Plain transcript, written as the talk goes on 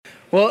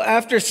Well,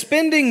 after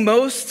spending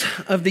most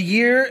of the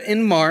year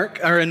in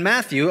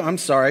Matthew,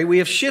 we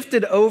have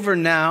shifted over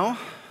now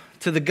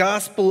to the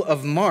Gospel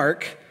of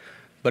Mark,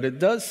 but it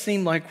does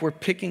seem like we're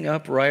picking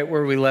up right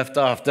where we left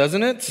off,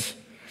 doesn't it?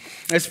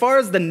 As far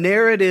as the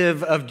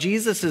narrative of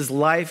Jesus'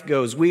 life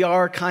goes, we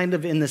are kind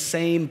of in the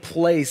same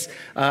place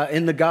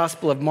in the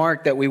Gospel of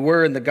Mark that we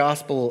were in the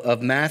Gospel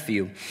of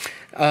Matthew.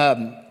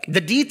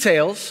 The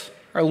details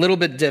are a little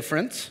bit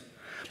different,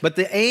 but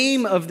the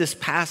aim of this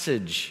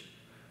passage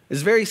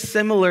is very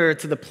similar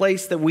to the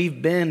place that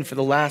we've been for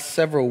the last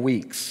several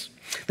weeks.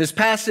 This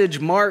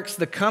passage marks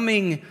the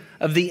coming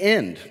of the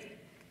end,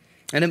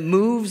 and it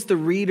moves the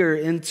reader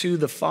into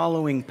the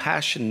following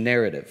passion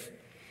narrative.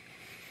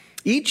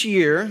 Each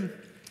year,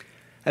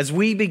 as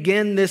we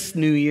begin this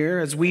new year,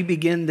 as we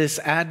begin this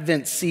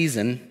Advent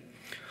season,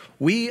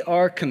 we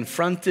are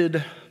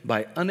confronted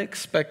by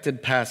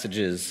unexpected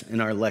passages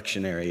in our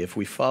lectionary, if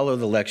we follow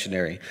the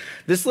lectionary.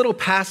 This little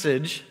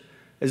passage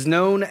is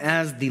known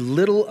as the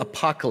Little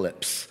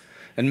Apocalypse.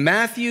 And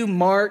Matthew,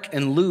 Mark,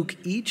 and Luke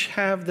each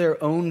have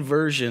their own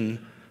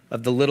version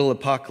of the Little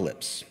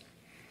Apocalypse.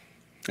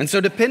 And so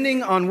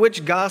depending on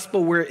which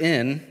gospel we're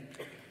in,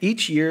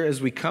 each year as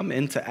we come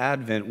into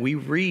Advent, we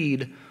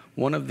read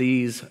one of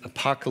these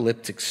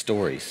apocalyptic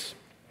stories.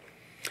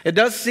 It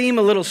does seem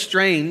a little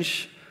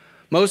strange.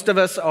 Most of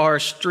us are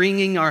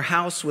stringing our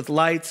house with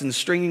lights and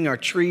stringing our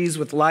trees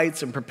with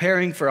lights and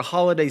preparing for a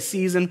holiday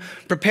season,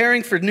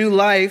 preparing for new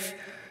life.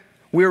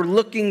 We're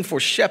looking for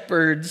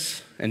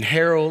shepherds and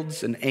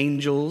heralds and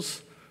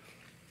angels.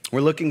 We're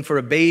looking for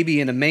a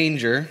baby in a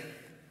manger.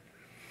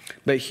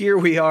 But here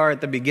we are at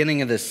the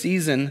beginning of the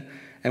season,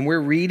 and we're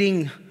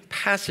reading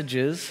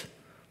passages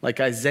like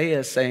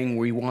Isaiah saying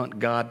we want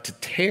God to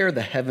tear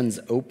the heavens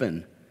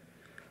open.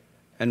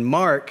 And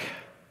Mark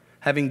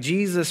having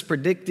Jesus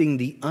predicting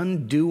the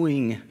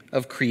undoing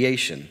of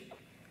creation.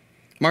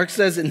 Mark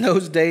says in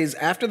those days,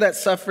 after that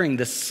suffering,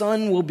 the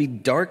sun will be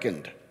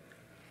darkened.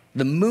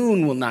 The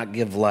moon will not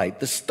give light.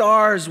 The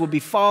stars will be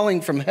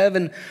falling from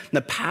heaven. And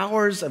the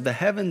powers of the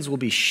heavens will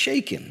be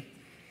shaken.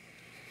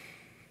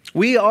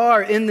 We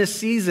are in this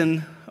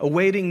season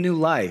awaiting new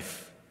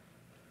life.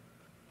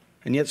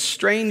 And yet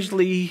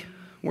strangely,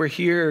 we're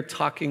here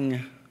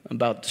talking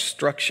about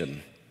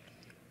destruction.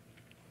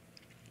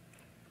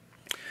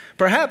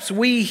 Perhaps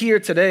we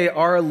here today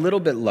are a little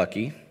bit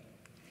lucky.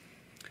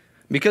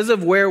 Because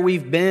of where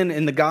we've been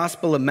in the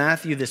Gospel of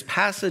Matthew, this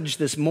passage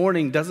this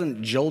morning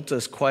doesn't jolt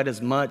us quite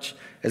as much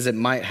as it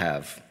might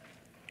have.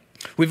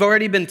 We've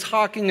already been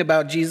talking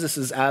about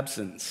Jesus'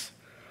 absence.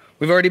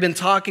 We've already been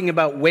talking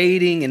about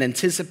waiting and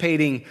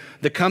anticipating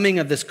the coming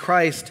of this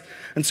Christ.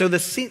 And so the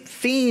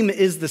theme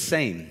is the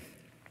same.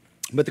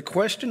 But the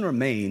question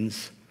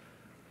remains,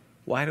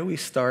 why do we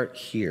start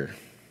here?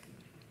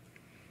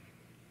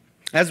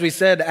 As we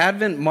said,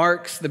 Advent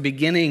marks the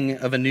beginning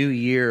of a new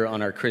year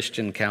on our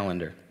Christian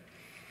calendar.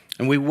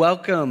 And we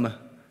welcome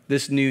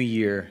this new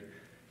year,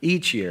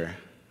 each year,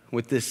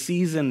 with this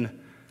season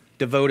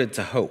devoted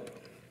to hope.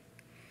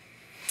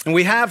 And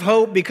we have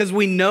hope because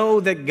we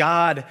know that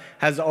God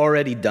has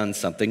already done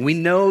something. We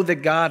know that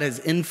God has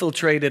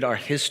infiltrated our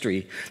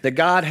history, that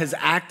God has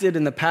acted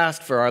in the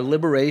past for our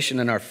liberation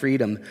and our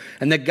freedom,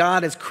 and that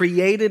God has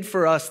created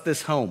for us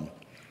this home,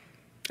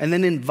 and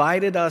then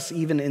invited us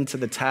even into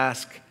the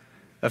task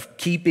of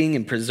keeping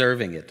and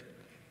preserving it.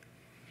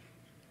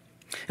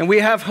 And we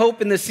have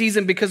hope in this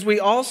season because we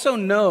also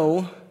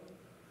know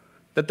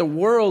that the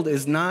world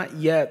is not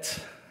yet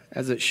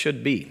as it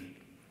should be.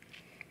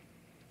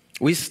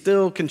 We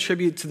still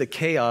contribute to the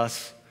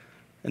chaos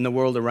in the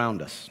world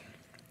around us.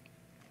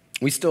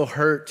 We still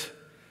hurt,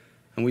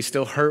 and we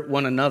still hurt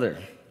one another.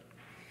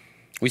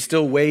 We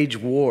still wage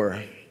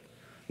war.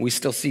 We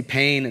still see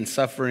pain and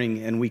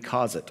suffering, and we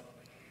cause it.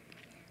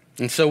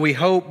 And so we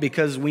hope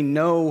because we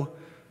know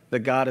that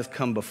God has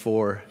come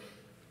before,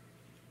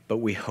 but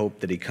we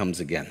hope that he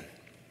comes again.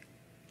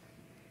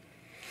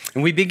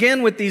 And we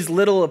begin with these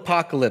little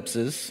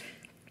apocalypses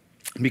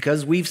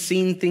because we've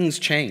seen things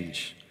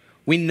change.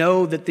 We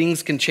know that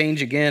things can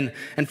change again,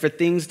 and for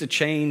things to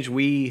change,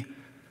 we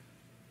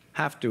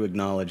have to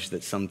acknowledge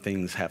that some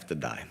things have to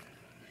die.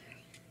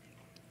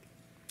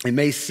 It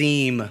may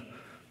seem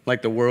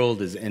like the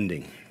world is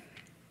ending,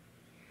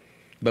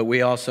 but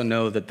we also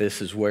know that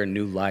this is where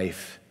new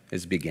life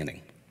is beginning.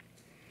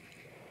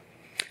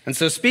 And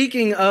so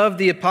speaking of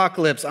the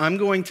apocalypse, I'm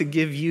going to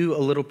give you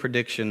a little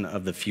prediction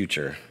of the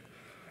future.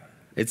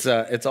 It's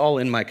all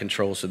in my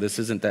control, so this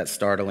isn't that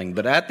startling.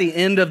 But at the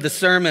end of the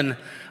sermon,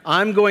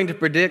 I'm going to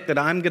predict that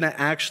I'm going to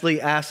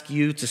actually ask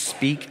you to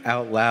speak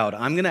out loud.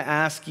 I'm going to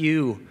ask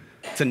you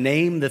to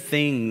name the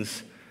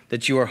things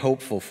that you are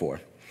hopeful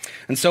for.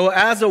 And so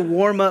as a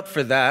warm-up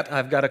for that,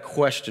 I've got a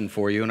question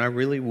for you, and I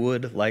really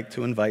would like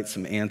to invite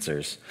some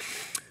answers.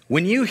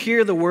 When you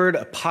hear the word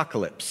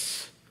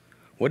apocalypse,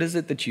 what is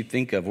it that you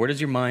think of? Where does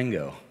your mind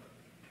go?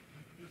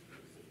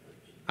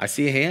 I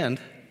see a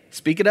hand.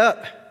 Speak it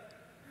up.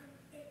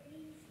 It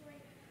means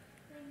like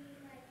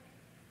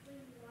when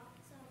you walk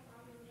so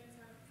long, there's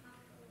an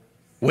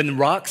apocalypse. When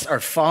rocks are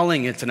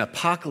falling, it's an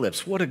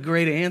apocalypse. What a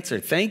great answer.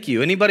 Thank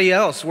you. Anybody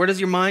else? Where does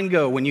your mind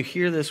go when you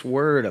hear this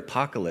word,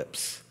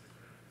 apocalypse?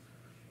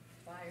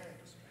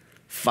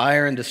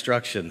 Fire and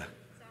destruction.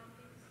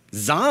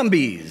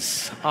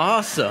 Zombies.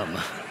 Awesome.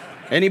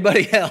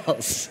 Anybody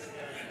else?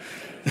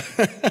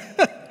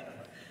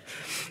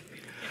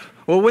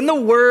 Well, when the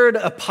word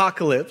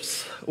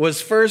apocalypse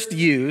was first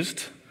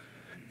used,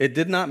 it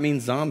did not mean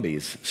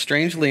zombies.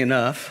 Strangely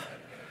enough,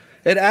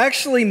 it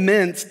actually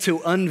meant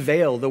to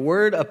unveil. The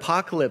word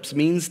apocalypse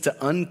means to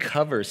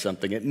uncover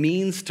something. It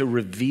means to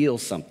reveal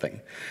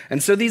something.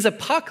 And so these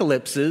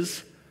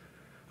apocalypses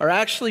are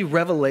actually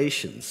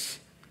revelations.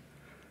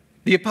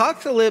 The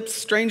apocalypse,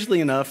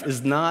 strangely enough,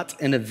 is not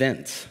an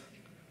event.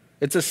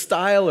 It's a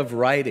style of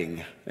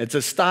writing. It's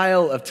a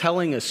style of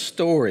telling a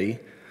story.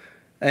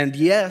 And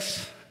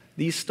yes,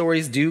 these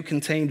stories do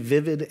contain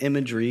vivid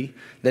imagery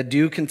that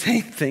do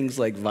contain things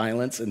like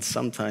violence and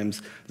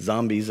sometimes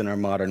zombies in our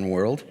modern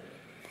world.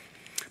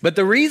 But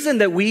the reason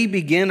that we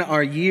begin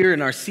our year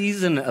and our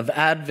season of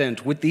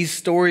Advent with these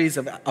stories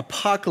of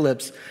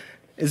apocalypse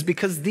is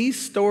because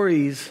these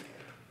stories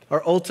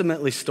are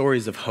ultimately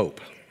stories of hope.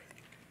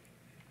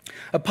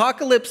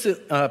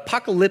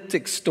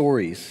 Apocalyptic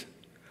stories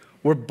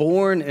were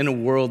born in a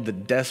world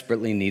that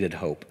desperately needed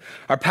hope.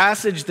 Our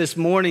passage this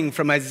morning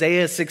from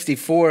Isaiah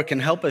 64 can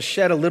help us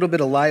shed a little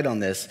bit of light on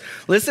this.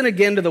 Listen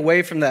again to the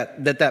way from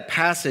that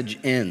passage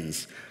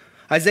ends.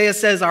 Isaiah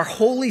says, "Our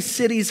holy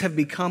cities have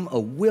become a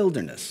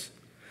wilderness.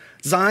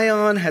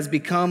 Zion has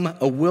become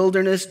a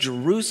wilderness.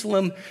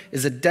 Jerusalem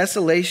is a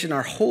desolation,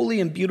 our holy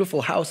and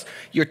beautiful house,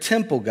 your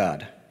temple,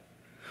 God.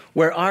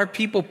 Where our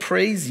people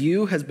praise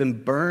you has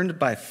been burned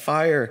by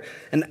fire.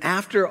 And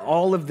after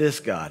all of this,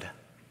 God,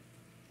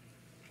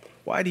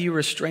 why do you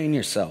restrain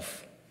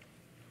yourself?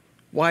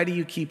 Why do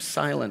you keep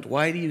silent?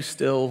 Why do you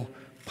still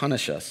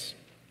punish us?"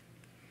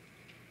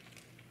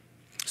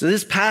 So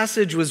this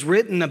passage was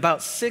written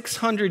about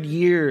 600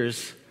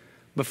 years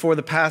before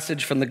the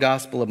passage from the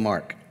Gospel of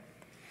Mark.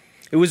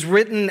 It was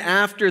written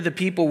after the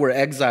people were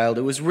exiled.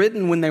 It was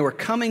written when they were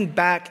coming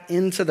back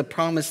into the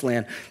promised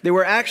land. They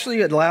were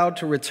actually allowed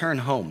to return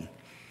home.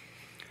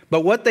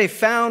 But what they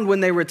found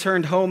when they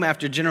returned home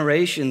after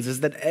generations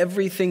is that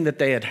everything that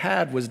they had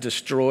had was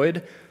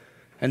destroyed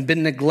and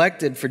been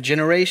neglected for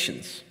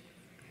generations.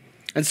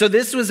 And so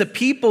this was a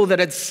people that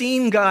had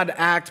seen God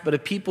act, but a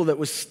people that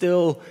was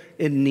still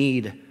in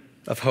need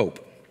of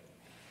hope.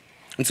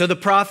 And so the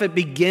prophet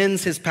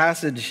begins his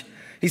passage.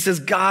 He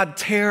says, "God,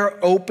 tear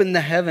open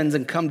the heavens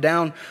and come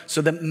down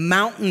so that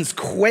mountains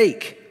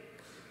quake.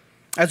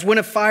 As when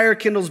a fire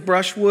kindles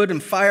brushwood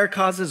and fire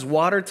causes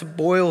water to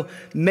boil,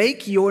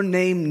 make your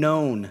name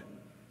known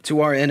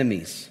to our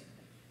enemies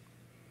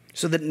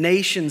so that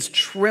nations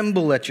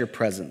tremble at your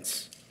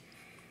presence.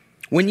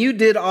 When you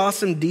did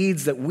awesome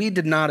deeds that we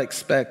did not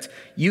expect,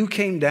 you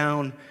came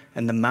down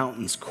and the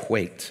mountains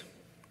quaked."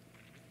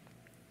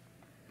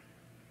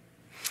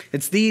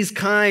 It's these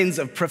kinds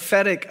of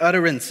prophetic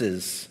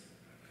utterances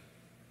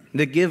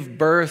that give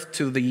birth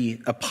to the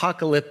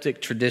apocalyptic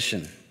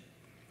tradition.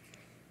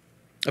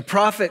 A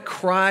prophet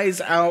cries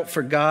out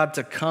for God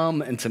to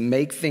come and to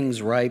make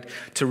things right,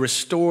 to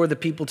restore the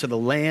people to the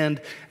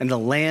land and the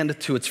land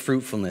to its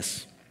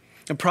fruitfulness.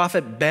 A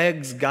prophet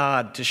begs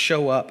God to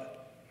show up,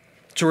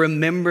 to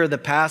remember the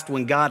past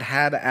when God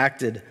had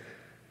acted,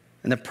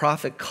 and the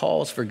prophet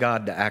calls for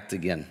God to act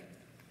again.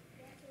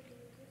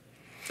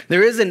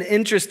 There is an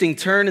interesting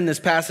turn in this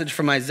passage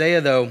from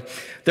Isaiah, though.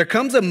 There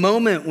comes a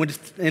moment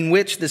in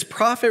which this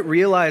prophet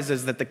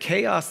realizes that the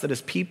chaos that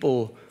his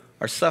people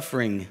are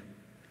suffering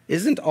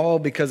isn't all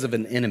because of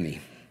an enemy.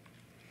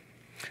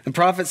 The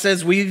prophet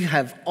says, "We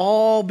have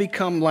all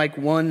become like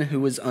one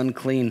who is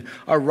unclean.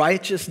 Our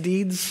righteous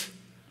deeds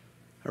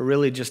are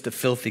really just a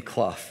filthy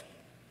cloth.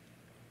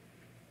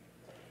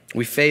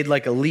 We fade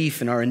like a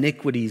leaf, and our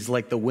iniquities,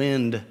 like the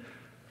wind,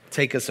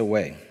 take us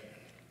away."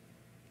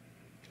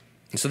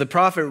 And so the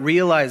prophet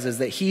realizes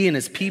that he and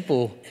his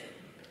people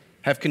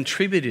have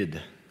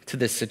contributed to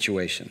this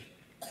situation.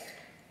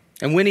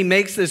 And when he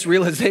makes this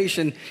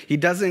realization, he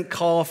doesn't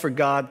call for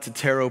God to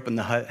tear open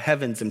the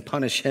heavens and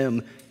punish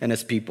him and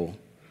his people.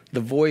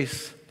 The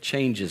voice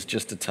changes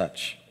just a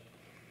touch.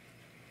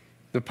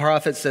 The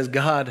prophet says,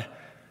 "God,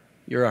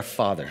 you're our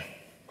Father.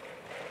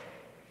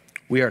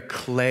 We are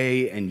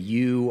clay and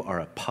you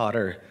are a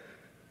potter.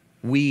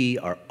 We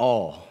are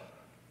all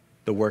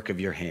the work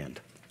of your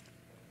hand.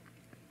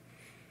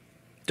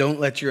 Don't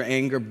let your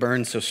anger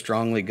burn so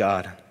strongly,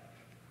 God.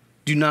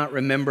 Do not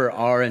remember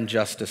our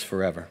injustice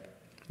forever.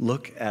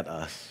 Look at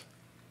us.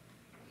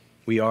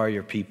 We are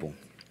your people."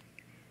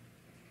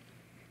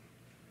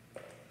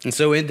 And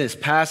so in this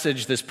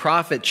passage, this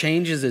prophet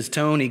changes his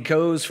tone. He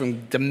goes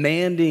from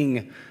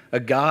demanding a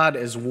God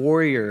as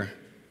warrior,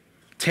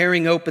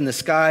 tearing open the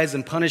skies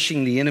and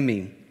punishing the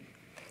enemy,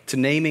 to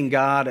naming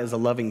God as a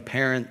loving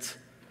parent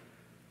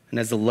and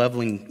as a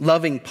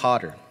loving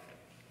potter,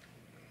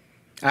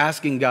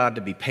 asking God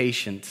to be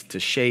patient, to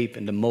shape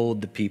and to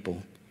mold the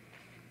people.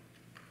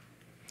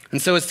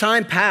 And so as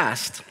time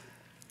passed,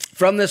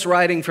 From this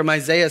writing from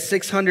Isaiah,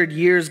 600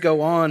 years go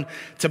on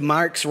to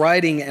Mark's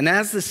writing, and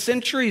as the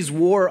centuries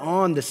wore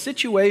on, the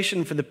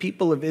situation for the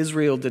people of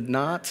Israel did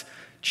not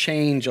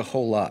change a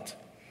whole lot.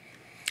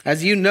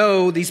 As you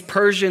know, these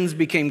Persians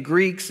became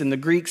Greeks, and the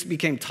Greeks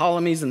became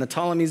Ptolemies, and the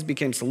Ptolemies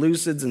became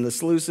Seleucids, and the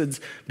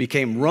Seleucids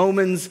became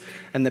Romans,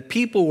 and the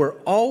people were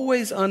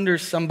always under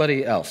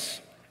somebody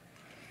else.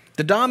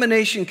 The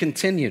domination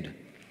continued.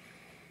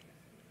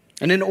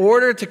 And in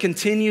order to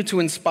continue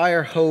to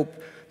inspire hope,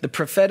 the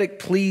prophetic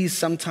pleas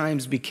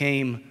sometimes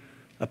became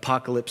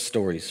apocalypse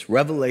stories,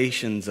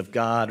 revelations of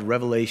God,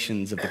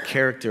 revelations of the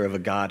character of a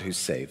God who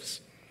saves.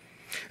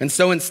 And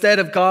so instead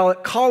of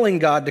calling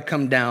God to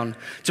come down,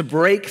 to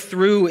break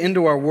through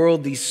into our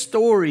world, these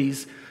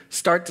stories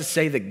start to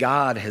say that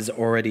God has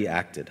already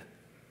acted,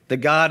 that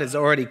God has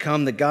already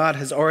come, that God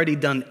has already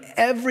done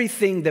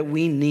everything that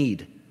we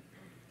need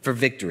for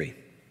victory.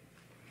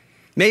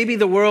 Maybe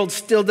the world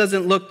still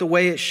doesn't look the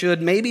way it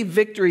should. Maybe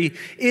victory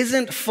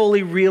isn't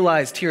fully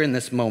realized here in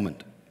this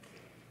moment.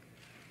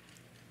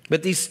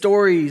 But these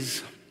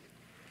stories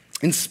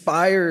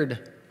inspired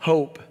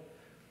hope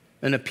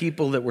in a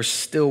people that were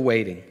still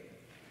waiting.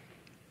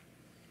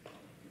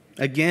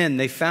 Again,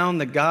 they found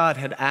that God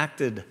had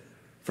acted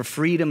for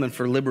freedom and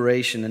for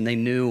liberation, and they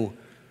knew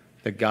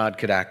that God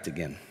could act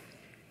again.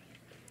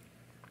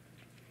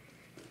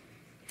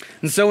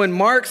 And so in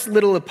Mark's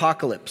little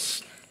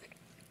apocalypse,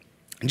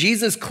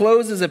 Jesus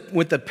closes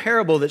with a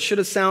parable that should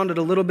have sounded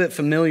a little bit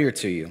familiar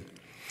to you.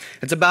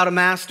 It's about a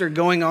master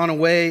going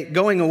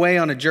away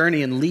on a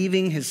journey and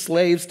leaving his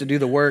slaves to do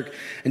the work.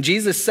 And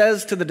Jesus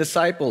says to the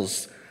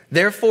disciples,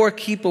 "Therefore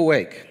keep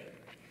awake.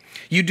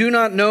 You do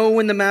not know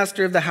when the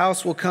master of the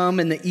house will come,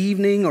 in the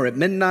evening or at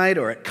midnight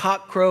or at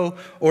cockcrow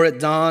or at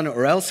dawn,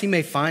 or else he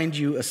may find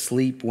you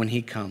asleep when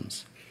he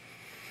comes."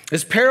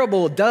 This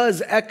parable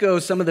does echo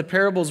some of the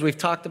parables we've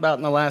talked about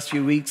in the last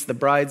few weeks, the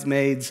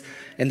bridesmaids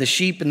and the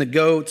sheep and the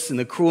goats and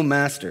the cruel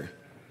master.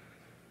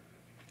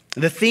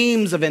 The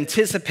themes of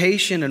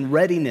anticipation and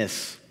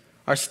readiness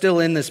are still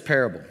in this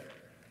parable.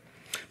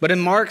 But in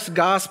Mark's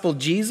gospel,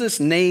 Jesus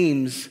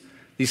names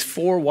these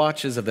 4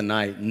 watches of the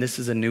night, and this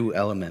is a new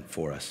element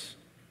for us.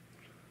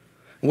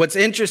 What's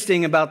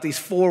interesting about these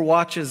 4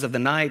 watches of the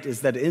night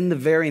is that in the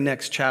very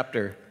next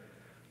chapter,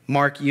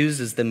 Mark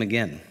uses them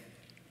again.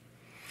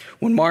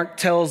 When Mark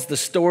tells the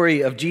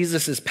story of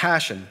Jesus'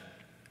 passion,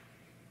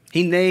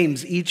 he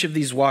names each of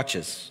these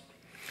watches.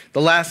 The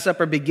Last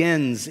Supper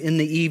begins in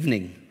the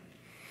evening.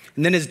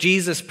 And then as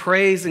Jesus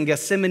prays in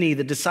Gethsemane,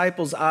 the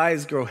disciples'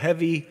 eyes grow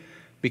heavy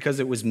because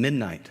it was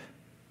midnight.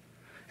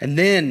 And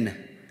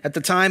then at the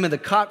time of the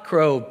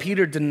cockcrow,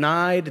 Peter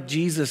denied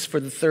Jesus for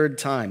the 3rd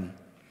time.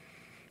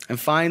 And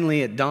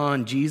finally at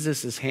dawn,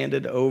 Jesus is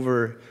handed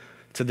over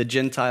to the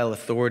Gentile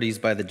authorities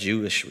by the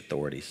Jewish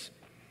authorities.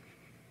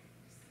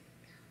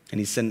 And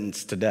he's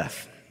sentenced to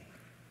death.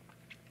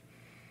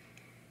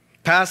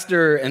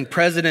 Pastor and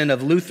president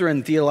of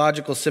Lutheran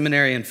Theological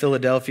Seminary in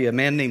Philadelphia, a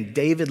man named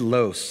David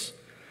Lose,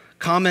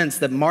 comments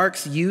that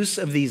Mark's use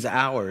of these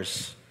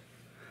hours,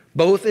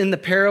 both in the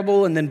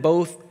parable and then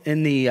both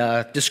in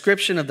the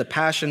description of the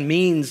passion,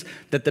 means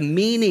that the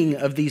meaning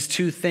of these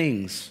 2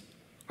 things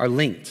are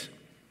linked.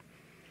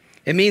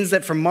 It means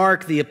that for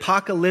Mark, the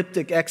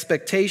apocalyptic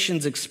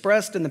expectations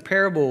expressed in the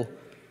parable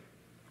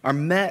are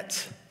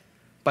met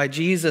by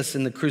Jesus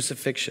in the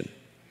crucifixion.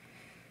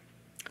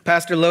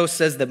 Pastor Lowe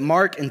says that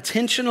Mark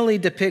intentionally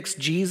depicts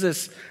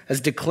Jesus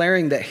as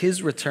declaring that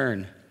his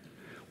return,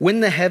 when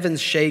the heavens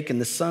shake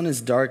and the sun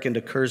is darkened,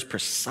 occurs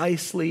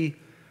precisely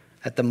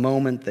at the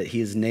moment that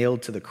he is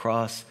nailed to the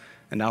cross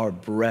and our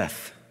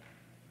breath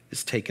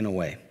is taken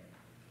away,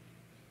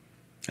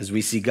 as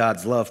we see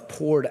God's love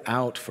poured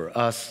out for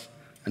us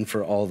and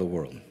for all the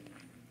world.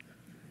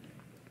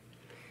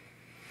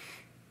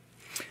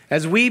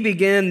 As we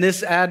begin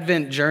this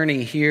Advent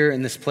journey here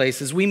in this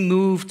place, as we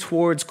move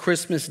towards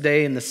Christmas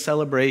Day and the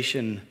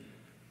celebration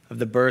of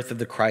the birth of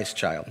the Christ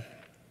child,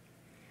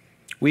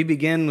 we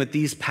begin with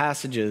these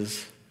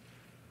passages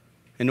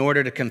in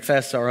order to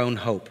confess our own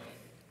hope.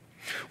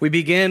 We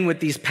begin with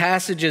these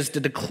passages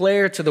to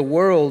declare to the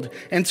world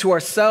and to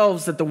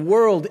ourselves that the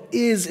world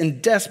is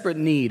in desperate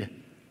need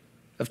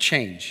of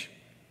change,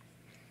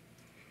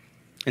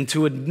 and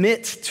to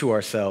admit to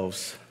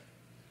ourselves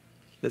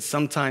that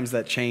sometimes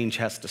that change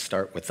has to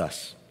start with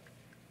us.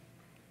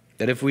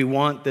 That if we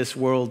want this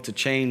world to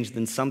change,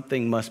 then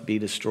something must be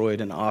destroyed,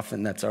 and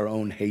often that's our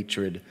own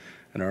hatred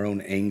and our own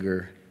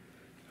anger,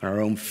 and our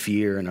own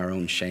fear and our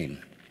own shame.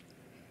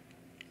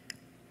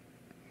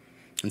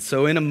 And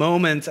so in a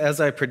moment,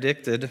 as I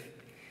predicted,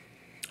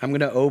 I'm going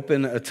to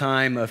open a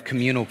time of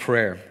communal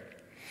prayer.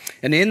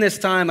 And in this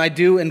time, I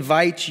do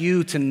invite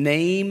you to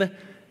name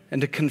and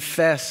to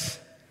confess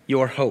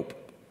your hope.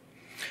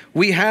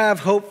 We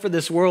have hope for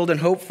this world and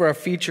hope for our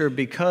future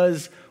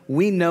because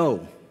we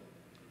know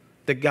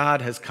that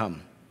God has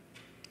come.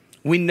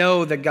 We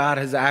know that God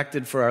has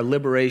acted for our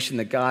liberation,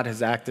 that God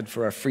has acted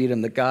for our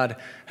freedom, that God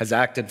has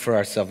acted for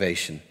our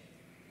salvation.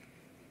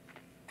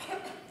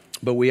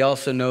 But we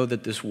also know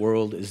that this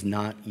world is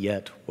not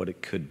yet what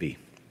it could be.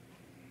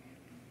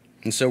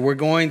 And so we're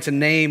going to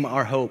name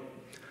our hope.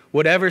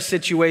 Whatever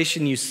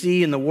situation you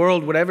see in the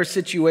world, whatever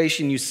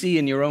situation you see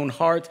in your own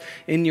heart,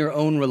 in your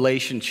own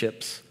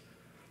relationships,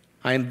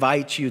 I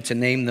invite you to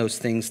name those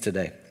things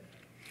today.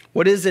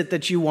 What is it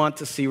that you want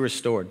to see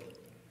restored?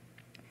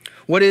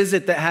 What is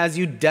it that has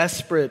you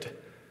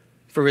desperate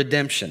for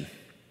redemption?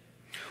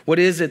 What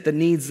is it that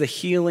needs the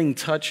healing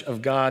touch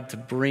of God to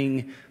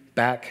bring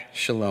back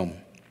shalom?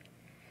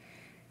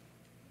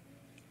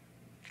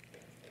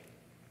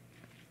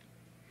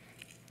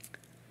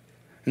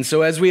 And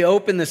so as we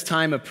open this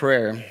time of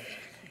prayer,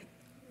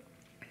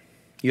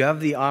 you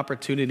have the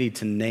opportunity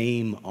to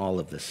name all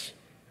of this.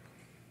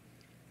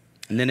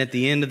 And then at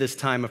the end of this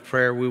time of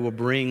prayer, we will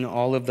bring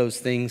all of those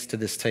things to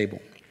this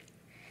table.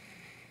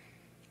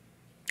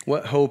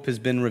 What hope has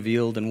been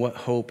revealed and what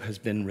hope has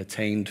been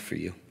retained for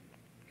you?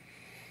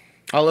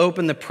 I'll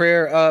open the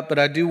prayer up, but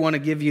I do want to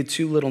give you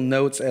two little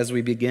notes as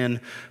we begin.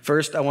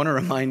 First, I want to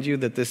remind you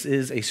that this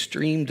is a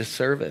streamed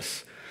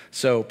service.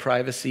 So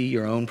privacy,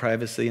 your own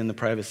privacy, and the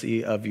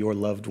privacy of your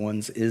loved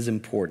ones is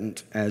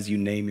important as you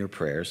name your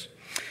prayers.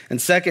 And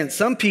second,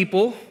 some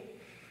people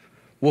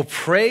will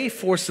pray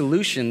for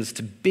solutions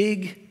to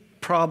big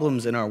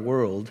problems in our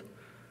world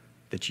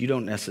that you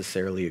don't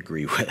necessarily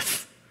agree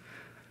with.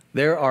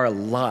 There are a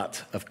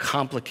lot of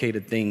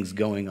complicated things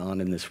going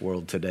on in this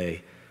world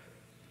today,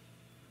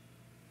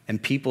 and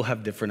people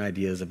have different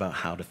ideas about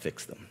how to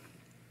fix them.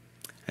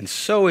 And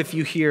so if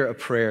you hear a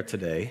prayer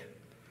today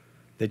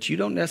that you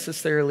don't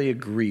necessarily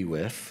agree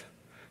with,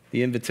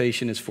 the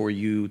invitation is for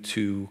you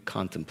to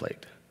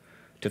contemplate,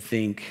 to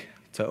think,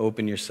 to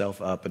open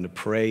yourself up, and to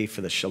pray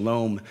for the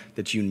shalom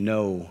that you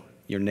know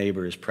your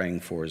neighbor is praying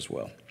for as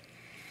well.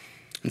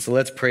 And so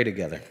let's pray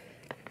together.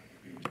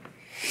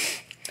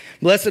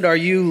 Blessed are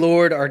you,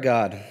 Lord our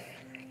God,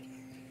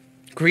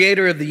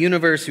 creator of the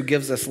universe, who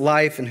gives us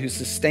life and who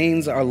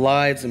sustains our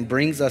lives and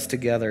brings us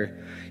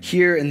together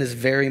here in this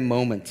very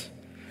moment,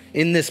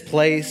 in this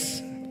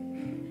place,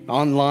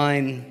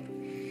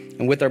 online,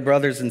 and with our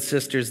brothers and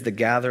sisters that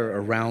gather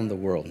around the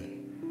world.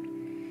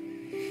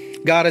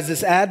 God, as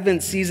this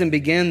Advent season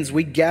begins,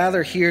 we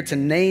gather here to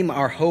name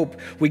our hope.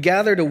 We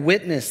gather to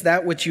witness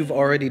that which you've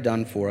already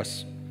done for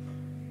us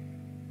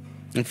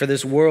and for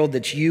this world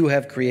that you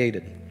have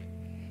created.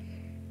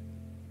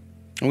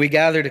 And we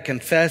gather to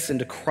confess and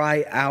to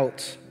cry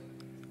out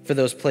for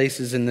those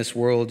places in this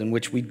world in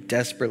which we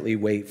desperately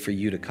wait for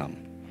you to come,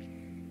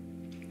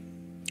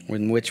 or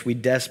in which we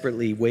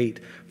desperately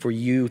wait for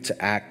you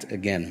to act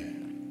again.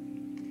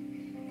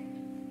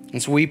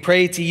 And so we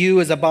pray to you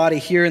as a body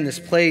here in this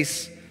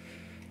place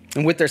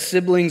and with our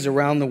siblings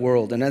around the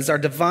world. And as our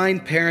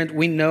divine parent,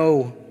 we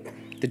know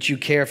that you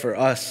care for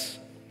us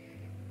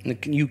and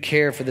that you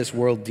care for this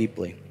world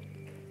deeply.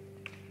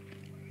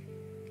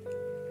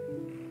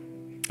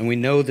 And we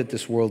know that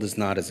this world is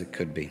not as it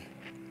could be.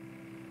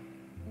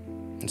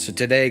 And so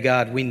today,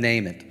 God, we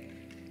name it.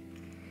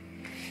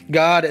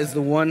 God is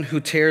the one who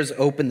tears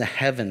open the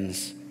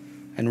heavens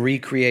and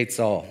recreates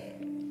all.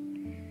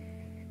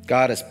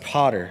 God is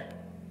potter.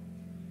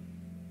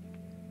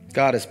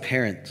 God is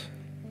parent.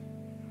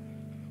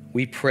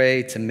 We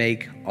pray to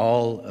make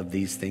all of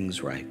these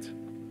things right.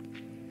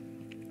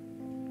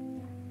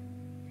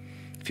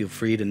 Feel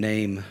free to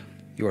name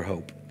your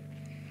hope.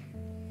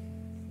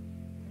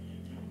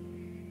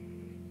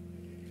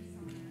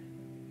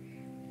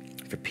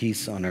 For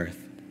peace on earth.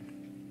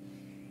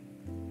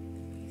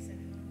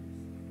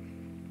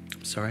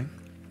 Sorry?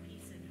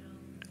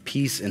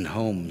 Peace in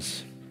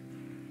homes.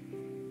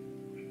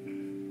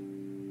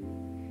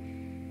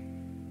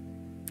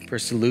 For a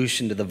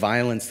solution to the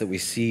violence that we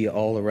see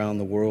all around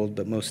the world,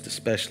 but most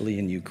especially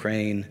in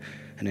Ukraine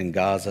and in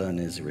Gaza and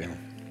Israel.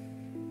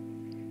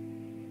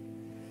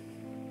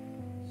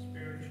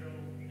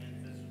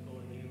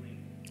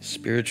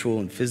 Spiritual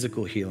and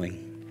physical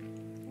healing.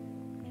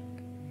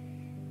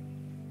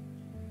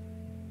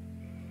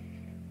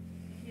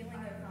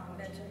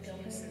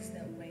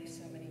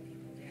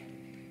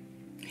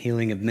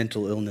 Healing of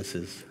mental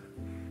illnesses.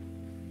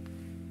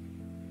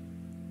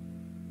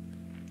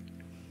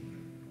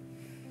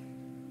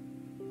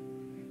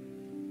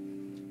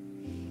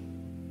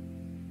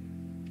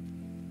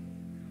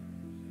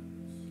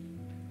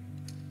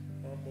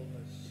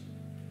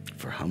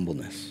 For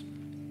humbleness.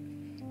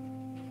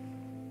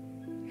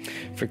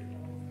 For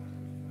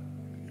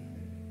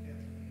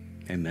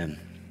Amen.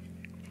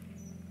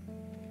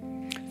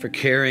 For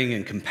caring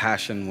and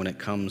compassion when it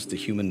comes to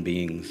human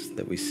beings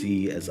that we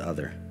see as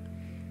other.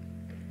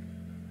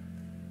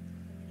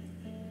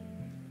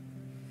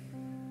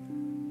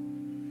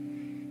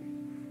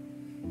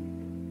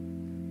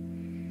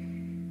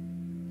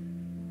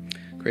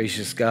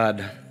 Gracious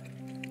God,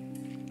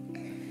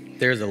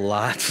 there's a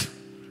lot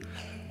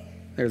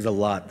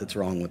that's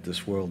wrong with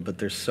this world, but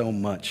there's so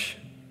much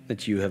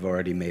that you have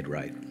already made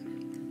right.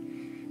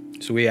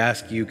 So we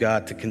ask you,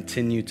 God, to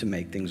continue to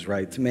make things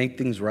right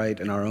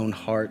in our own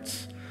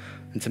hearts,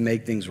 and to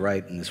make things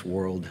right in this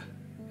world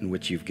in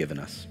which you've given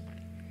us.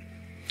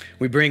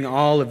 We bring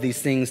all of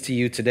these things to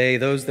you today,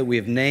 those that we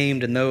have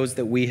named and those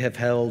that we have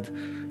held,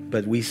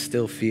 but we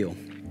still feel.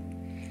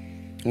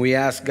 We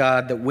ask,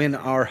 God, that when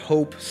our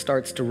hope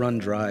starts to run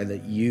dry,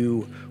 that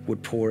you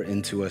would pour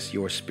into us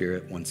your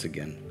Spirit once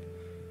again,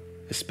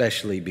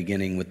 especially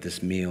beginning with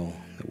this meal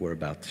that we're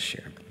about to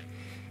share.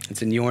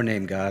 It's in your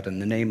name, God, in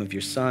the name of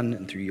your Son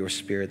and through your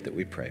Spirit that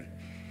we pray.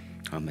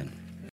 Amen.